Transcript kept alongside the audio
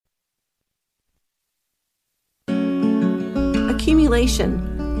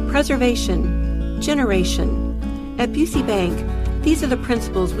accumulation, preservation, generation. At Busey Bank, these are the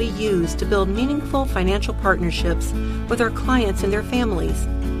principles we use to build meaningful financial partnerships with our clients and their families.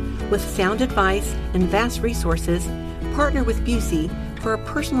 With sound advice and vast resources, partner with Busey for a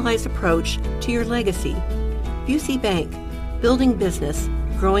personalized approach to your legacy. Busey Bank, building business,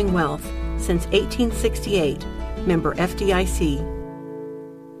 growing wealth since 1868. Member FDIC.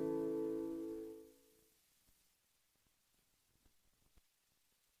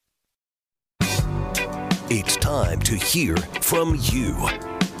 It's time to hear from you.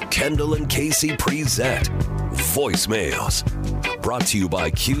 Kendall and Casey present Voicemails. Brought to you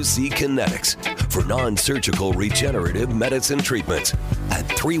by QC Kinetics for non-surgical regenerative medicine treatments at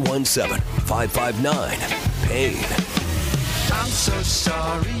 317-559-PAIN. I'm so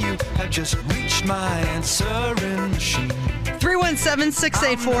sorry you have just reached my answering machine.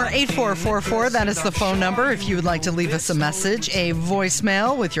 317-684-8444. That is the phone number if you would like to leave us a message, a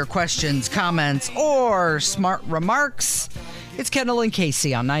voicemail with your questions, comments, or smart remarks. It's Kendall and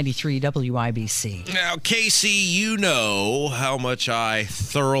Casey on 93 WIBC. Now, Casey, you know how much I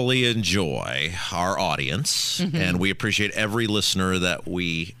thoroughly enjoy our audience, and we appreciate every listener that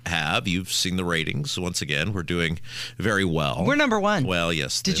we have. You've seen the ratings. Once again, we're doing very well. We're number one. Well,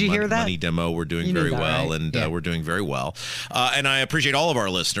 yes. Did you hear that? Money Demo, we're doing very well, right? And we're doing very well. And I appreciate all of our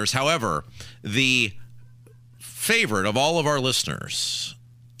listeners. However, the favorite of all of our listeners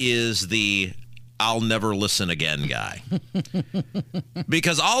is the I'll never listen again guy.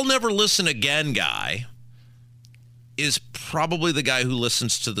 Because I'll never listen again guy is probably the guy who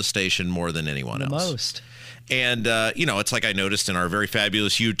listens to the station more than anyone else. Most. And, it's like I noticed in our very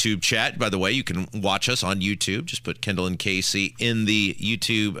fabulous YouTube chat. By the way, you can watch us on YouTube. Just put Kendall and Casey in the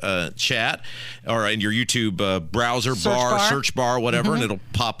YouTube chat or in your YouTube browser search bar, whatever, and it'll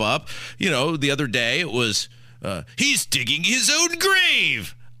pop up. The other day it was, he's digging his own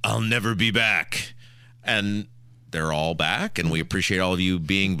grave. I'll never be back. And they're all back, and we appreciate all of you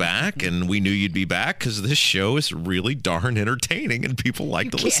being back, and we knew you'd be back because this show is really darn entertaining, and people like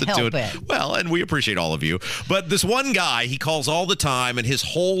to listen to it. Well, and we appreciate all of you. But this one guy, he calls all the time, and his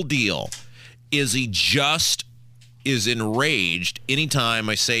whole deal is he just is enraged anytime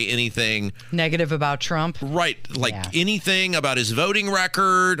I say anything negative about Trump. Right. Like anything about his voting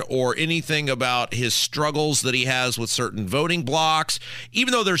record or anything about his struggles that he has with certain voting blocks,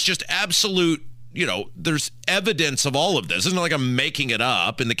 even though there's just absolute, there's evidence of all of this. It's not like I'm making it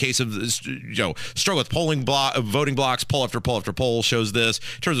up. In the case of this, struggle with voting blocks, poll after poll after poll shows this.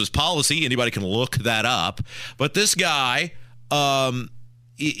 In terms of his policy, anybody can look that up. But this guy,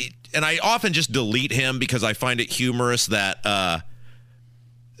 and I often just delete him because I find it humorous that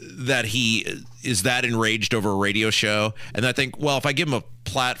he is that enraged over a radio show. And I think, well, if I give him a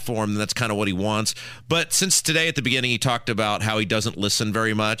platform, that's kind of what he wants. But since today at the beginning, he talked about how he doesn't listen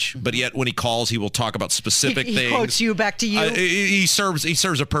very much, but yet when he calls, he will talk about specific things. He quotes you back to you. He serves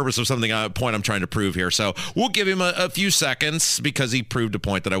a purpose of something, a point I'm trying to prove here. So we'll give him a few seconds because he proved a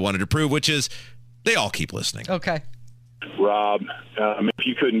point that I wanted to prove, which is they all keep listening. Okay. Rob, if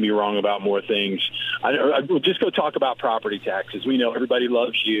you couldn't be wrong about more things, we'll just go talk about property taxes. We know everybody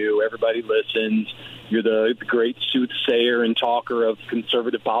loves you. Everybody listens. You're the great soothsayer and talker of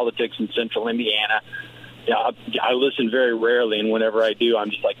conservative politics in central Indiana. Yeah, I listen very rarely, and whenever I do,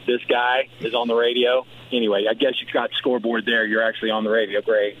 I'm just like, this guy is on the radio. Anyway, I guess you've got scoreboard there. You're actually on the radio.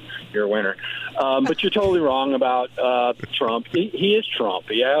 Great. You're a winner. But you're totally wrong about Trump. He is Trump.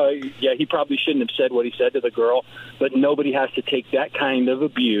 Yeah, he probably shouldn't have said what he said to the girl, but nobody has to take that kind of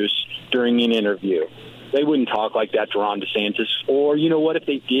abuse during an interview. They wouldn't talk like that to Ron DeSantis. Or, you know what, if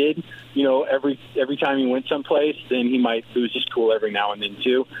they did, every time he went someplace, then he might lose his cool every now and then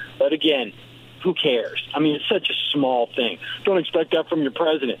too. But again, who cares? I mean, it's such a small thing. Don't expect that from your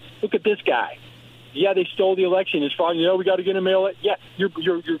president. Look at this guy. Yeah, they stole the election. It's fine. We got to get a mail. Yeah, you're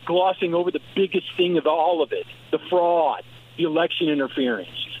glossing over the biggest thing of all of it: the fraud, the election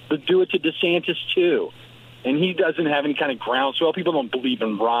interference. But do it to DeSantis too, and he doesn't have any kind of groundswell. People don't believe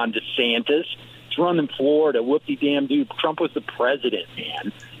in Ron DeSantis. He's running Florida. Whoop-de-damn dude. Trump was the president,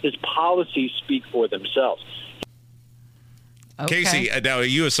 man. His policies speak for themselves. Okay. Casey, now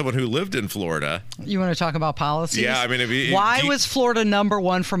you as someone who lived in Florida. You want to talk about policies? Yeah, I mean, why was Florida number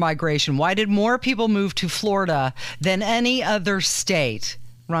one for migration? Why did more people move to Florida than any other state?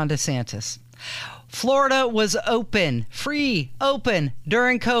 Ron DeSantis. Florida was free, open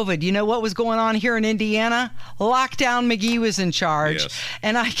during COVID. You know what was going on here in Indiana? Lockdown McGee was in charge. Yes.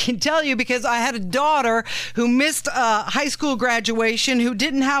 And I can tell you because I had a daughter who missed a high school graduation, who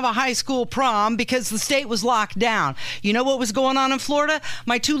didn't have a high school prom because the state was locked down. You know what was going on in Florida?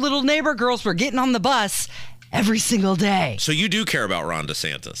 My two little neighbor girls were getting on the bus every single day. So you do care about Ron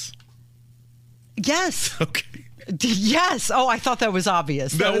DeSantis? Yes. Okay. Yes. Oh, I thought that was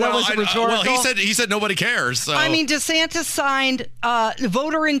obvious. That was rhetorical. Well, he said nobody cares. So. I mean, DeSantis signed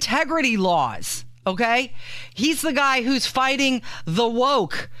voter integrity laws. Okay, he's the guy who's fighting the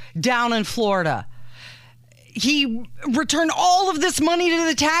woke down in Florida. He returned all of this money to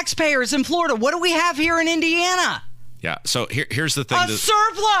the taxpayers in Florida. What do we have here in Indiana? Yeah. So here's the thing: a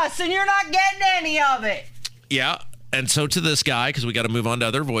surplus, and you're not getting any of it. Yeah. And so to this guy, because we got to move on to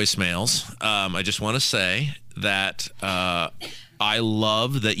other voicemails, I just want to say that I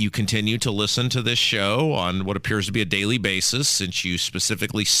love that you continue to listen to this show on what appears to be a daily basis, since you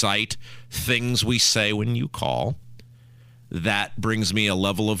specifically cite things we say when you call. That brings me a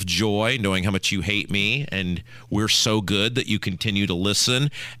level of joy, knowing how much you hate me, and we're so good that you continue to listen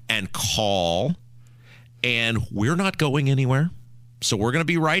and call, and we're not going anywhere. So we're going to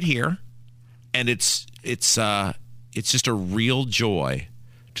be right here, and it's just a real joy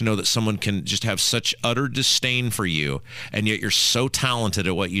to know that someone can just have such utter disdain for you, and yet you're so talented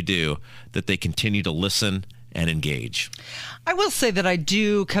at what you do that they continue to listen and engage. I will say that I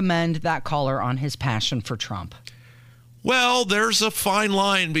do commend that caller on his passion for Trump. Well, there's a fine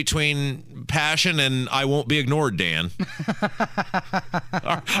line between passion and I won't be ignored, Dan.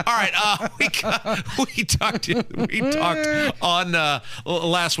 All right. We talked on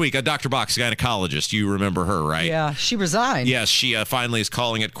last week. Dr. Box, gynecologist. You remember her, right? Yeah, she resigned. Yes, she finally is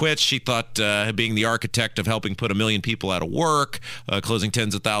calling it quits. She thought being the architect of helping put 1 million people out of work, closing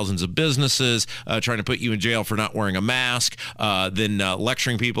tens of thousands of businesses, trying to put you in jail for not wearing a mask, then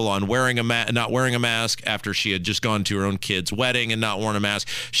lecturing people on not wearing a mask after she had just gone to her own kid's wedding and not worn a mask.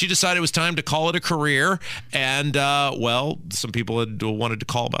 She decided it was time to call it a career, and some people had wanted to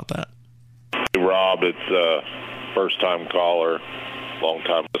call about that. Hey, Rob, it's first-time caller,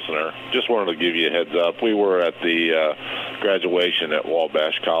 long-time listener. Just wanted to give you a heads up. We were at the graduation at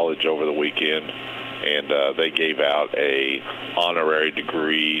Wabash College over the weekend, and they gave out a honorary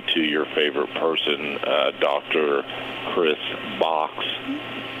degree to your favorite person, Dr. Chris Box,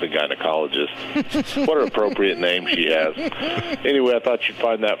 the gynecologist. What an appropriate name she has. Anyway, I thought you'd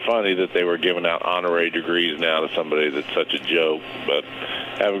find that funny that they were giving out honorary degrees now to somebody that's such a joke. But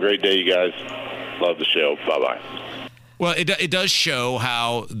have a great day, you guys. Love the show. Bye-bye. Well, it does show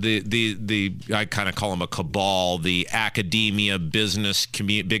how the I kind of call them a cabal, the academia, business,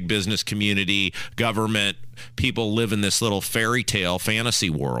 big business community, government, people live in this little fairy tale fantasy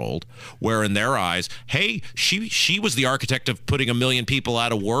world where in their eyes, hey, she was the architect of putting 1 million people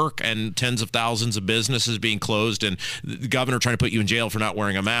out of work and tens of thousands of businesses being closed and the governor trying to put you in jail for not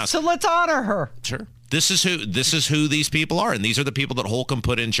wearing a mask. So let's honor her. Sure. This is who these people are, and these are the people that Holcomb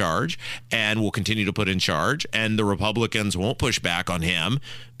put in charge and will continue to put in charge, and the Republicans won't push back on him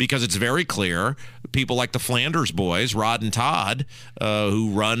because it's very clear people like the Flanders boys, Rod and Todd,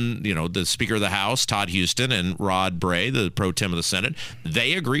 who run, the Speaker of the House, Todd Houston, and Rod Bray, the pro tem of the Senate,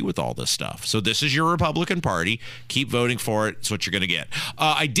 they agree with all this stuff. So this is your Republican Party. Keep voting for it. It's what you're going to get.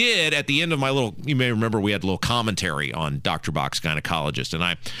 I did, at the end of my you may remember we had a little commentary on Dr. Box, gynecologist, and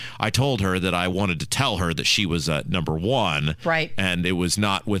I told her that I wanted to tell her that she was number one. Right. And it was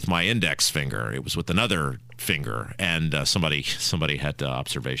not with my index finger. It was with another finger. And somebody had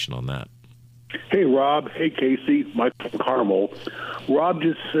observation on that. Hey, Rob. Hey, Casey. Michael Carmel. Rob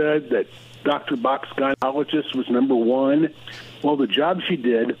just said that Dr. Box gynecologist was number one. Well, the job she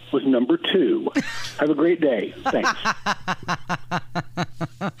did was number two. Have a great day. Thanks.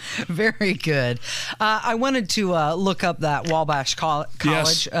 Very good. I wanted to look up that Wabash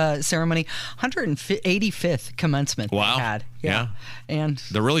College ceremony. 185th commencement they had. Yeah. And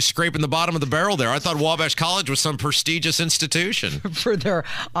they're really scraping the bottom of the barrel there. I thought Wabash College was some prestigious institution. For their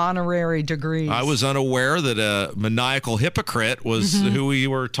honorary degrees. I was unaware that a maniacal hypocrite was who we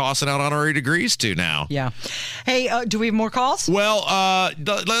were tossing out honorary degrees to now. Yeah. Hey, do we have more calls? Well,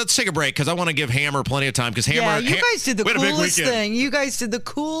 let's take a break because I want to give Hammer plenty of time because Hammer. Yeah, you guys did the coolest thing. You guys did the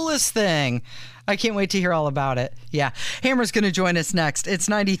coolest thing. I can't wait to hear all about it. Yeah. Hammer's going to join us next. It's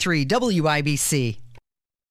 93 WIBC.